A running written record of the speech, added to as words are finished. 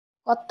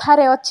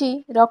କଥାରେ ଅଛି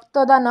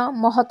ରକ୍ତଦାନ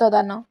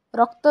ମହତଦାନ।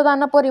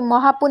 ରକ୍ତଦାନ ପରି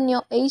ମହାପୁଣ୍ୟ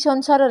ଏହି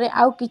ସଂସାରରେ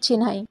ଆଉ କିଛି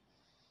ନାହିଁ।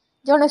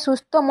 ଜଣେ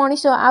ସୁସ୍ଥ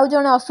ମଣିଷ ଆଉ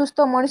ଜଣେ ଅସୁସ୍ଥ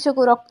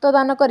ମଣିଷକୁ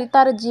ରକ୍ତଦାନ କରି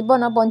ତାର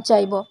ଜୀବନ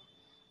ବଞ୍ଚାଇବ।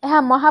 ଏହା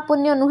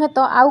ମହାପୁଣ୍ୟ ନୁହେଁ ତ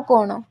ଆଉ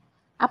କ'ଣ?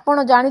 ଆପଣ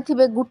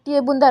ଜାଣିଥିବେ ଗୋଟିଏ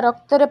ବୁନ୍ଦା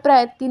ରକ୍ତରେ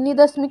ପ୍ରାୟ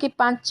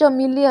 3.5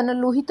 ମିଲିୟନ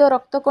ଲୁହିତ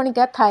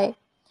ରକ୍ତକଣିକା ଥାଏ।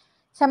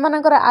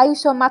 ସେମାନଙ୍କର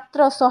ଆୟୁଷ ମାତ୍ର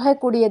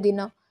 120 ଦିନ।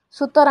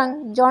 ସୁତରାଂ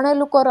ଜଣେ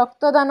ଲୋକ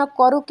ରକ୍ତଦାନ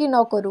କରୁ କି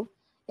ନ କରୁ,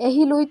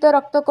 ଏହି ଲୁହିତ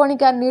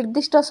ରକ୍ତକଣିକା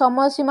ନିର୍ଦ୍ଦିଷ୍ଟ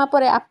ସମୟସୀମା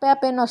ପରେ ଆପେ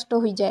ଆପେ ନଷ୍ଟ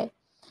ହୋଇଯାଏ।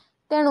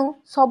 ତେଣୁ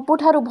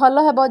ସବୁଠାରୁ ଭଲ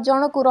ହେବ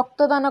ଜଣକୁ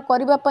ରକ୍ତଦାନ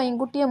କରିବା ପାଇଁ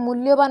ଗୋଟିଏ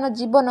ମୂଲ୍ୟବାନ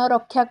ଜୀବନ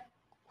ରକ୍ଷା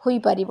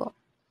ହୋଇପାରିବ,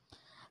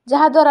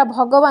 ଯାହାଦ୍ୱାରା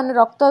ଭଗବାନ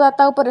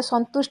ରକ୍ତଦାତା ଉପରେ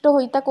ସନ୍ତୁଷ୍ଟ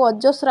ହୋଇ ତାକୁ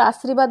ଅଜସ୍ର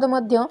ଆଶୀର୍ବାଦ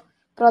ମଧ୍ୟ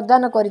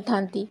ପ୍ରଦାନ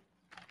କରିଥାନ୍ତି।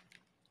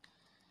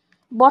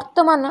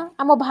 ବର୍ତ୍ତମାନ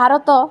ଆମ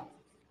ଭାରତ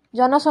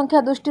ଜନସଂଖ୍ୟା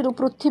ଦୃଷ୍ଟିରୁ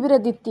ପୃଥିବୀରେ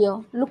ଦ୍ୱିତୀୟ।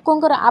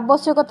 ଲୋକଙ୍କର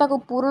ଆବଶ୍ୟକତାକୁ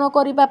ପୂରଣ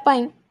କରିବା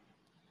ପାଇଁ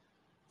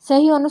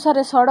ସେହି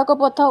ଅନୁସାରେ ସଡ଼କ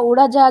ପଥ,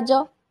 ଉଡ଼ାଜାହାଜ,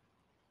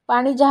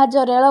 ପାଣି ଜାହାଜ,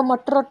 ରେଳ,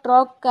 ମଟର,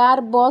 ଟ୍ରକ୍,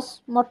 କାର୍, ବସ୍,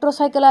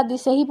 ମୋଟରସାଇକେଲ ଆଦି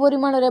ସେହି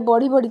ପରିମାଣରେ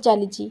ବଢ଼ି ବଢ଼ି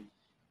ଚାଲିଛି।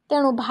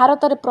 ତେଣୁ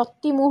ଭାରତରେ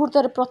ପ୍ରତି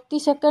ମୁହୂର୍ତ୍ତରେ ପ୍ରତି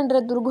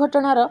ସେକେଣ୍ଡରେ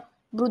ଦୁର୍ଘଟଣାର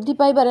ବୃଦ୍ଧି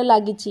ପାଇବାରେ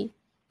ଲାଗିଛି।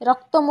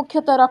 ରକ୍ତ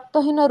ମୁଖ୍ୟତଃ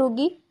ରକ୍ତହୀନ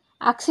ରୋଗୀ,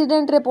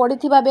 ଆକ୍ସିଡେଣ୍ଟରେ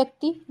ପଡ଼ିଥିବା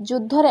ବ୍ୟକ୍ତି,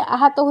 ଯୁଦ୍ଧରେ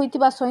ଆହତ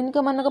ହୋଇଥିବା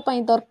ସୈନିକମାନଙ୍କ ପାଇଁ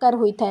ଦରକାର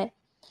ହୋଇଥାଏ।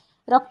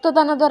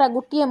 ରକ୍ତଦାନ ଦ୍ୱାରା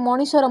ଗୋଟିଏ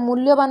ମଣିଷର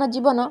ମୂଲ୍ୟବାନ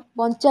ଜୀବନ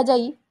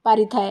ବଞ୍ଚାଯାଇ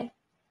ପାରିଥାଏ।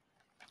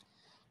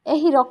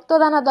 ଏହି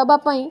ରକ୍ତଦାନ ଦେବା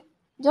ପାଇଁ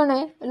ଜଣେ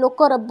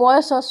ଲୋକର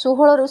ବୟସ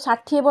 16ରୁ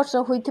 60 ବର୍ଷ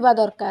ହୋଇଥିବା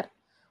ଦରକାର।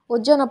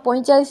 ଓଜନ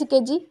 45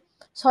 କେଜି,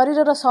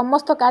 ଶରୀରର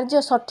ସମସ୍ତ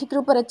କାର୍ଯ୍ୟ ସଠିକ୍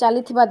ରୂପରେ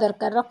ଚାଲିଥିବା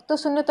ଦରକାର।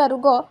 ରକ୍ତଶୂନ୍ୟତା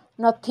ରୋଗ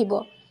ନଥିବ,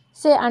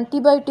 ସେ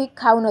ଆଣ୍ଟିବାୟୋଟିକ୍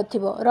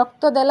ଖାଉନଥିବ,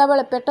 ରକ୍ତ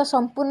ଦେଲାବେଳେ ପେଟ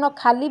ସମ୍ପୂର୍ଣ୍ଣ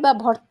ଖାଲି ବା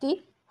ଭର୍ତ୍ତି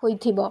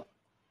ହୋଇଥିବ।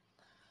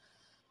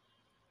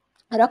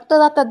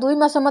 ରକ୍ତଦାତା 2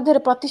 ମାସ ମଧ୍ୟରେ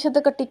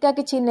ପ୍ରତିଷେଧକ ଟୀକା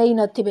କିଛି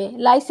ନେଇନଥିବେ।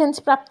 ଲାଇସେନ୍ସ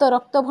ପ୍ରାପ୍ତ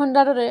ରକ୍ତ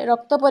ଭଣ୍ଡାରରେ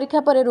ରକ୍ତ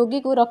ପରୀକ୍ଷା ପରେ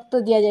ରୋଗୀକୁ ରକ୍ତ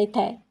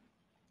ଦିଆଯାଇଥାଏ।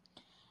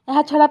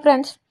 ଏହାଛଡ଼ା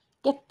ଫ୍ରେଣ୍ଡସ୍,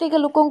 କେତେକ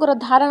ଲୋକଙ୍କର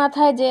ଧାରଣା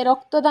ଥାଏ ଯେ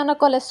ରକ୍ତଦାନ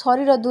କଲେ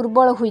ଶରୀର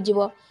ଦୁର୍ବଳ ହୋଇଯିବ,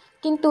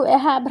 କିନ୍ତୁ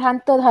ଏହା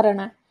ଭ୍ରାନ୍ତ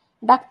ଧାରଣା।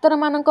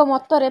 ଡାକ୍ତରମାନଙ୍କ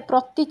ମତରେ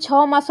ପ୍ରତି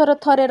 6 ମାସରେ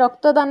ଥରେ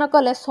ରକ୍ତଦାନ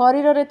କଲେ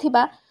ଶରୀରରେ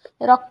ଥିବା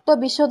ରକ୍ତ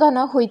ବିଶୋଧନ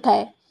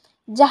ହୋଇଥାଏ,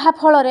 ଯାହା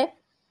ଫଳରେ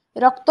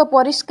ରକ୍ତ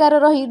ପରିଷ୍କାର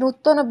ରହି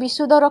ନୂତନ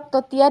ବିଶୁଦ୍ଧ ରକ୍ତ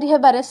ତିଆରି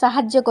ହେବାରେ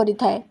ସାହାଯ୍ୟ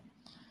କରିଥାଏ।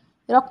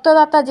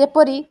 ରକ୍ତଦାତା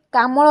ଯେପରି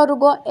କାମଳ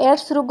ରୋଗ,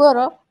 ଏଡ୍ସ ରୋଗର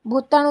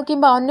ଭୂତାଣୁ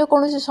କିମ୍ବା ଅନ୍ୟ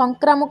କୌଣସି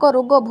ସଂକ୍ରାମକ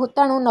ରୋଗ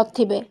ଭୂତାଣୁ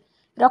ନଥିବେ।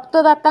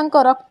 ରକ୍ତଦାତାଙ୍କ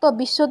ରକ୍ତ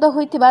ବିଶୋଧ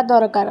ହୋଇଥିବା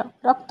ଦରକାର।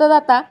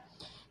 ରକ୍ତଦାତା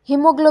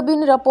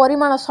ହିମୋଗ୍ଲୋବିନର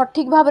ପରିମାଣ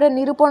ସଠିକ୍ ଭାବରେ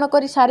ନିରୂପଣ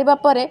କରି ସାରିବା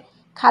ପରେ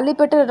ଖାଲି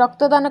ପେଟରେ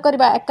ରକ୍ତଦାନ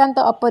କରିବା ଏକାନ୍ତ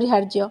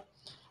ଅପରିହାର୍ଯ୍ୟ।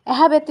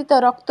 ଏହା ବ୍ୟତୀତ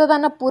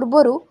ରକ୍ତଦାନ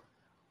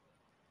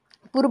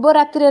ପୂର୍ବ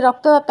ରାତିରେ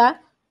ରକ୍ତଦାତା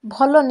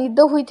ଭଲ ନିଦ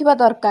ହୋଇଥିବା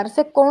ଦରକାର।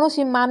 ସେ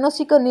କୌଣସି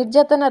ମାନସିକ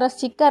ନିର୍ଯାତନାର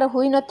ଶିକାର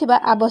ହୋଇନଥିବା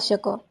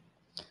ଆବଶ୍ୟକ।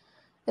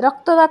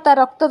 ରକ୍ତଦାତା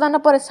ରକ୍ତଦାନ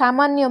ପରେ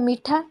ସାମାନ୍ୟ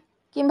ମିଠା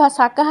କିମ୍ବା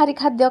ଶାକାହାରୀ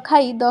ଖାଦ୍ୟ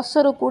ଖାଇ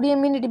 10ରୁ 20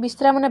 ମିନିଟ୍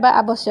ବିଶ୍ରାମ ନେବା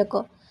ଆବଶ୍ୟକ।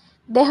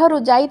 ଦେହରୁ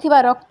ଯାଇଥିବା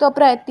ରକ୍ତ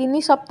ପ୍ରାୟ 3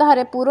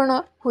 ସପ୍ତାହରେ ପୂରଣ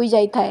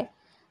ହୋଇଯାଇଥାଏ।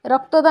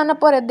 ରକ୍ତଦାନ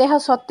ପରେ ଦେହ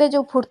ସତେଜ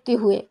ଓ ଫୁର୍ତ୍ତି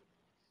ହୁଏ।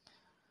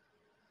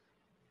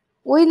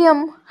 ୱିଲିୟମ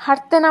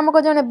ହାର୍ଟେ ନାମକ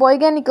ଜଣେ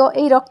ବୈଜ୍ଞାନିକ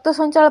ଏହି ରକ୍ତ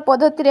ସଞ୍ଚାଳନ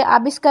ପଦ୍ଧତିରେ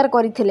ଆବିଷ୍କାର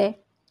କରିଥିଲେ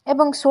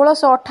ଏବଂ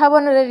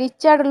 1658ରେ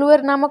ରିଚାର୍ଡ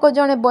ଲୁଏର ନାମକ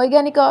ଜଣେ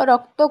ବୈଜ୍ଞାନିକ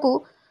ରକ୍ତକୁ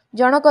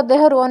ଜଣକ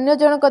ଦେହରୁ ଅନ୍ୟ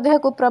ଜଣକ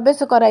ଦେହକୁ ପ୍ରବେଶ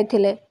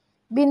କରାଇଥିଲେ।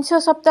 ବିଂଶ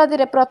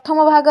ଶତାବ୍ଦୀରେ ପ୍ରଥମ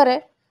ଭାଗରେ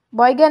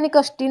ବୈଜ୍ଞାନିକ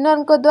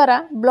ଷ୍ଟିନରଙ୍କ ଦ୍ୱାରା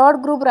ବ୍ଲଡ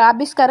ଗ୍ରୁପର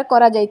ଆବିଷ୍କାର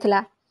କରାଯାଇଥିଲା।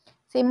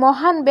 ସେହି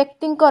ମହାନ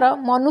ବ୍ୟକ୍ତିଙ୍କର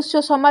ମନୁଷ୍ୟ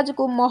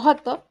ସମାଜକୁ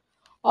ମହତ୍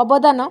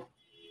ଅବଦାନ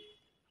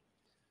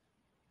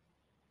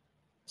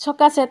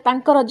ସକାଶେ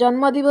ତାଙ୍କର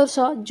ଜନ୍ମଦିବସ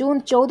ଜୁନ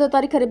 14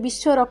 ତାରିଖରେ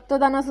ବିଶ୍ୱ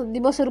ରକ୍ତଦାନ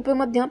ଦିବସ ରୂପେ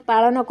ମଧ୍ୟ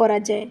ପାଳନ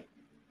କରାଯାଏ।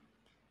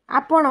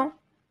 ଆପଣ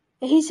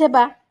ଏହି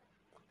ସେବା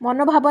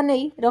ମନୋଭାବ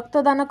ନେଇ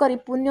ରକ୍ତଦାନ କରି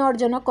ପୁଣ୍ୟ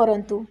ଅର୍ଜନ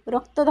କରନ୍ତୁ।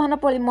 ରକ୍ତଦାନ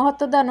ଭଳି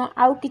ମହତ୍ ଦାନ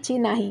ଆଉ କିଛି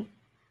ନାହିଁ।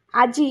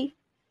 ଆଜି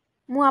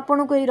ମୁଁ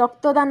ଆପଣଙ୍କୁ ଏହି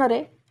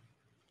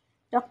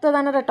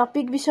ରକ୍ତଦାନର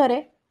ଟପିକ୍ ବିଷୟରେ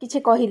କିଛି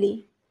କହିଲି।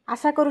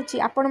 ଆଶା କରୁଛି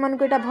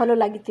ଆପଣମାନଙ୍କୁ ଏଇଟା ଭଲ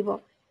ଲାଗିଥିବ।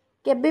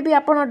 କେବେ ବି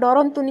ଆପଣ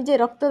ଡରନ୍ତୁନି ଯେ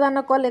ରକ୍ତଦାନ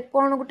କଲେ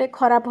କ'ଣ ଗୋଟେ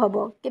ଖରାପ ହେବ।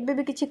 କେବେ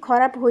ବି କିଛି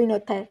ଖରାପ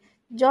ହୋଇନଥାଏ।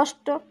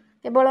 ଜଷ୍ଟ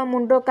କେବଳ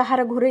ମୁଣ୍ଡ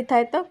କାହାର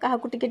ଘୁରେଇଥାଏ ତ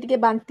କାହାକୁ ଟିକେ ଟିକେ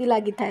ବାନ୍ତି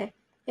ଲାଗିଥାଏ,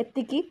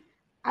 ଏତିକି।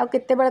 ଆଉ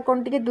କେତେବେଳେ କ'ଣ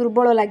ଟିକେ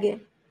ଦୁର୍ବଳ ଲାଗେ।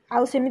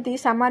 ଆଉ ସେମିତି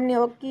ସାମାନ୍ୟ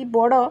କି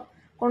ବଡ଼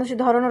କୌଣସି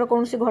ଧରଣର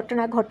କୌଣସି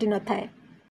ଘଟଣା ଘଟିନଥାଏ।